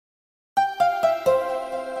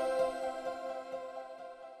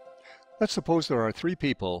Let's suppose there are 3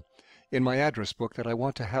 people in my address book that I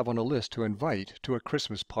want to have on a list to invite to a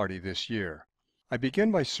Christmas party this year. I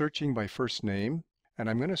begin by searching by first name, and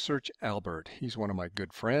I'm going to search Albert. He's one of my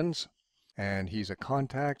good friends, and he's a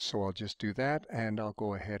contact, so I'll just do that, and I'll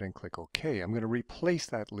go ahead and click OK. I'm going to replace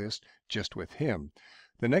that list just with him.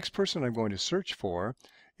 The next person I'm going to search for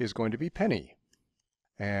is going to be Penny.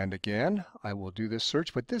 And again, I will do this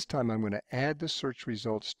search, but this time I'm going to add the search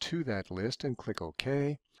results to that list and click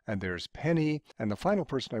OK. And there's Penny. And the final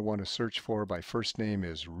person I want to search for by first name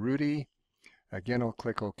is Rudy. Again, I'll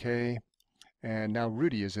click OK. And now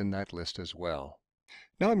Rudy is in that list as well.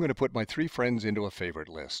 Now I'm going to put my 3 friends into a favorite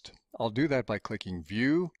list. I'll do that by clicking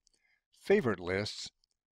View, Favorite Lists,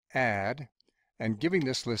 Add, and giving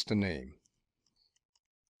this list a name.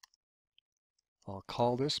 I'll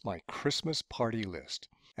call this my Christmas party list,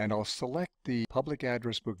 and I'll select the public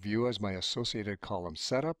address book view as my associated column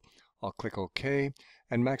setup. I'll click OK,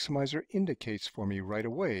 and Maximizer indicates for me right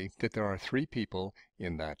away that there are 3 people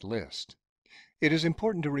in that list. It is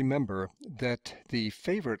important to remember that the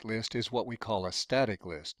favorite list is what we call a static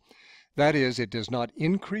list. That is, it does not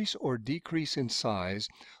increase or decrease in size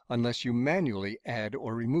unless you manually add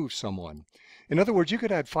or remove someone. In other words, you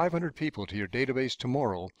could add 500 people to your database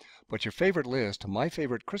tomorrow, but your favorite list, my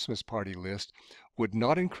favorite Christmas party list, would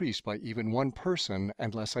not increase by even 1 person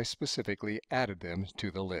unless I specifically added them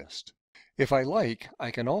to the list. If I like,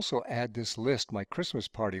 I can also add this list, my Christmas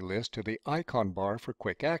party list, to the icon bar for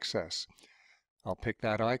quick access. I'll pick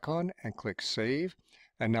that icon and click Save,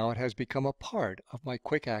 and now it has become a part of my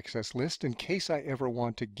quick access list in case I ever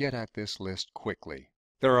want to get at this list quickly.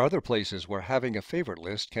 There are other places where having a favorite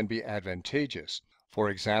list can be advantageous. For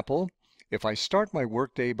example, if I start my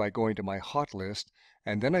workday by going to my hot list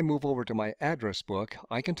and then I move over to my address book,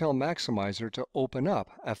 I can tell Maximizer to open up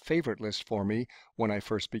a favorite list for me when I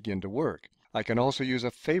first begin to work. I can also use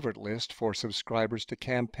a favorite list for subscribers to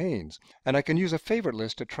campaigns, and I can use a favorite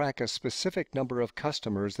list to track a specific number of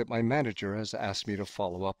customers that my manager has asked me to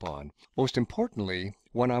follow up on. Most importantly,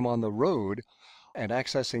 when I'm on the road and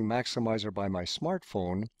accessing Maximizer by my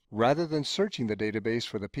smartphone, rather than searching the database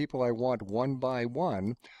for the people I want one by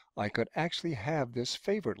one, I could actually have this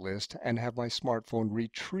favorite list and have my smartphone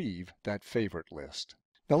retrieve that favorite list.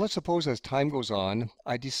 Now let's suppose as time goes on,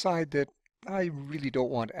 I decide that I really don't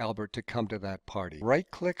want Albert to come to that party.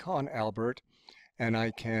 Right-click on Albert, and I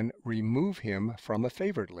can remove him from a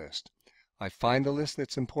favorite list. I find the list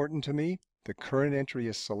that's important to me, the current entry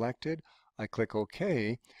is selected, I click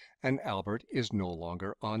OK, and Albert is no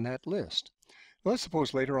longer on that list. Let's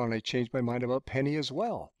suppose later on I change my mind about Penny as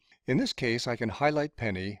well. In this case, I can highlight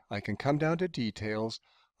Penny, I can come down to Details,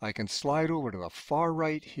 I can slide over to the far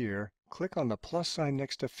right here, click on the plus sign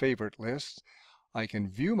next to Favorite Lists, I can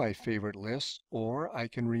view my favorite list, or I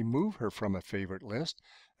can remove her from a favorite list.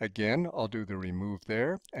 Again, I'll do the remove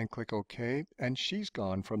there and click OK, and she's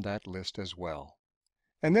gone from that list as well.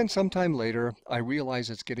 And then sometime later, I realize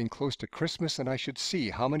it's getting close to Christmas and I should see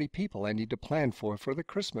how many people I need to plan for the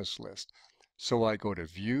Christmas list. So I go to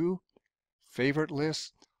View, Favorite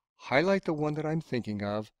List, highlight the one that I'm thinking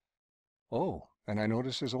of. Oh, and I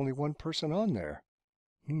notice there's only 1 person on there.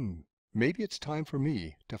 Maybe it's time for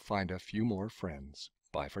me to find a few more friends.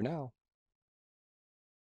 Bye for now.